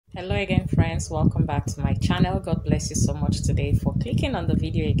Hello again, friends. Welcome back to my channel. God bless you so much today for clicking on the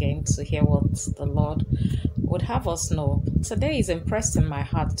video again to hear what the Lord would have us know. Today is impressed in my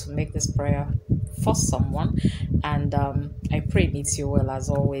heart to make this prayer for someone, and I pray it meets you well as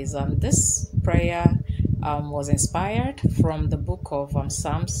always. This prayer was inspired from the book of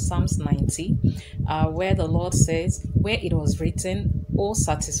Psalms 90, where the Lord says, where it was written, "Oh,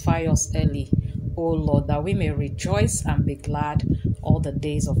 satisfy us early, O Lord, that we may rejoice and be glad all the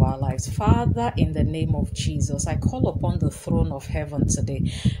days of our lives." Father, in the name of Jesus, I call upon the throne of heaven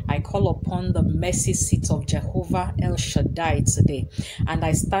today. I call upon the mercy seat of Jehovah El Shaddai today. And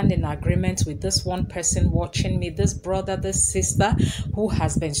I stand in agreement with this one person watching me, this brother, this sister who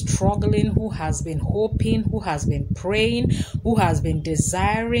has been struggling, who has been hoping, who has been praying, who has been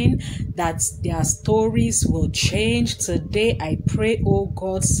desiring that their stories will change. Today, I pray, oh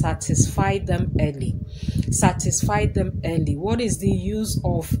God, satisfy them early. Satisfy them early. What is the use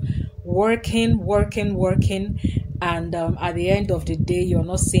of working, and at the end of the day, you're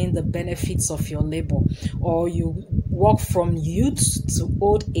not seeing the benefits of your labor, or you work from youth to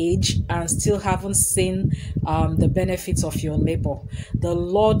old age and still haven't seen the benefits of your labor? The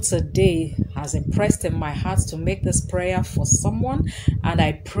Lord today has impressed in my heart to make this prayer for someone, and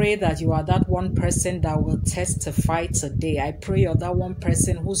I pray that you are that one person that will testify today. I pray you're that one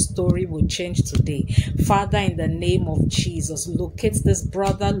person whose story will change today. Father, in the name of Jesus, locate this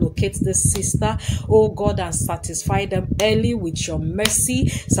brother, locate this sister, oh God, and satisfy them early with your mercy.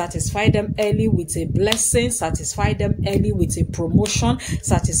 Satisfy them early with a blessing. Satisfy them early with a promotion.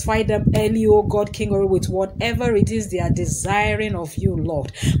 Satisfy them early, oh God, King, or with whatever it is they are desiring of you,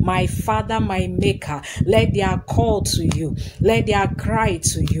 Lord. My Father, my Maker, let their call to you, let their cry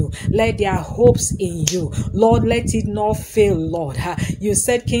to you, let their hopes in you, Lord, let it not fail, Lord. You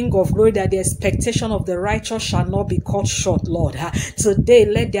said, King of glory, that the expectation of the righteous shall not be cut short, Lord. Today,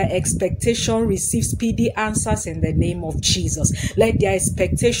 let their expectation receive speedy answers in the name of Jesus. Let their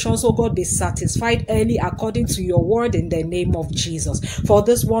expectations, oh God, be satisfied early according to your word in the name of Jesus. For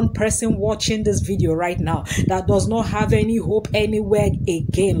this one person watching this video right now that does not have any hope anywhere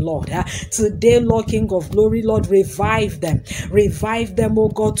again, Lord, today, Lord, King of glory, Lord, revive them, oh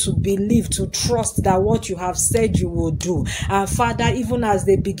God, to believe, to trust that what you have said you will do. And Father, even as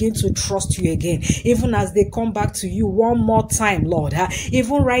they begin to trust you again, even as they come back to you one more time, Lord,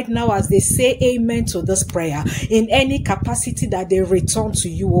 even right now as they say amen to this prayer, in any capacity that they return to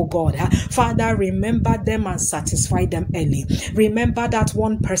you, oh God, Father, remember them and satisfy them early. Remember that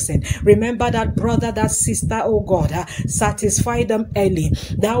one person, remember that brother, that sister, oh God, satisfy them early.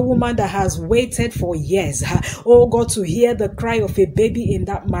 That woman that has waited for years, oh God, to hear the cry of a baby in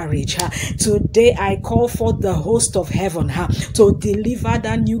that marriage, today I call forth the host of heaven to deliver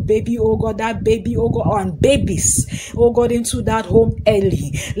that new baby, oh God, that baby, oh God, and babies, oh God, into that home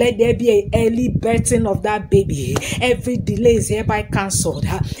early. Let there be an early birthing of that baby. Every delay is hereby cancelled.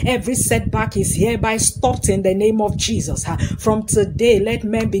 Every setback is hereby stopped in the name of Jesus. From today, let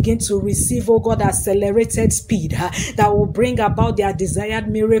men begin to receive, oh God, accelerated speed that will bring about their desired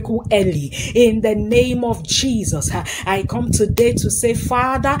miracle early. In the name of Jesus, I come today to say,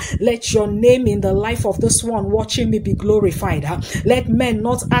 Father, let your name in the life of this one watching me be glorified. Let men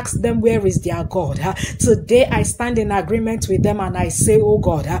not ask them, where is their God? Today, I stand in agreement with them and I say, oh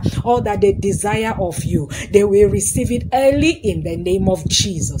God, all that they desire of you, they will receive it early in the name of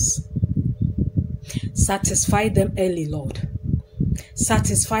Jesus. Satisfy them early, Lord.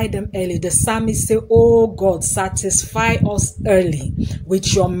 Satisfy them early. The psalmist say, oh God, satisfy us early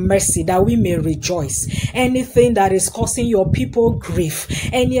with your mercy that we may rejoice. Anything that is causing your people grief,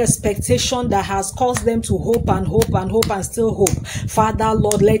 any expectation that has caused them to hope and still hope, Father,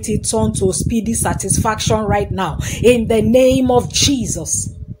 Lord, let it turn to speedy satisfaction right now in the name of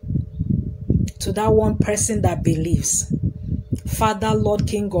Jesus. To that one person that believes, Father, Lord,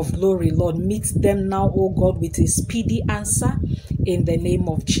 King of glory, Lord, meet them now, oh God, with a speedy answer in the name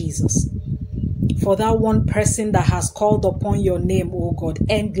of Jesus. For that one person that has called upon your name, oh God,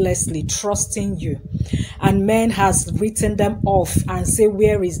 endlessly trusting you, and man has written them off and say,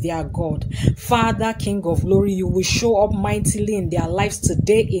 where is their God? Father, King of glory, you will show up mightily in their lives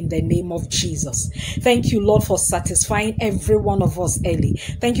today in the name of Jesus. Thank you, Lord, for satisfying every one of us early.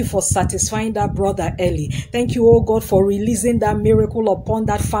 Thank you for satisfying that brother early. Thank you, oh God, for releasing that miracle upon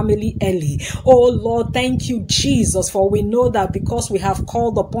that family early. Oh Lord, thank you, Jesus, for we know that because we have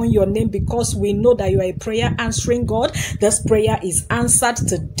called upon your name, because we know that you are a prayer answering God, this prayer is answered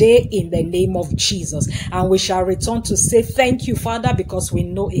today in the name of Jesus. And we shall return to say thank you, Father, because we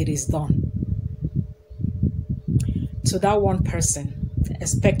know it is done. To that one person,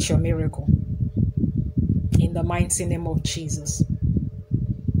 expect your miracle in the mighty name of Jesus.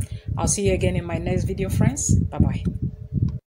 I'll see you again in my next video, friends. Bye-bye.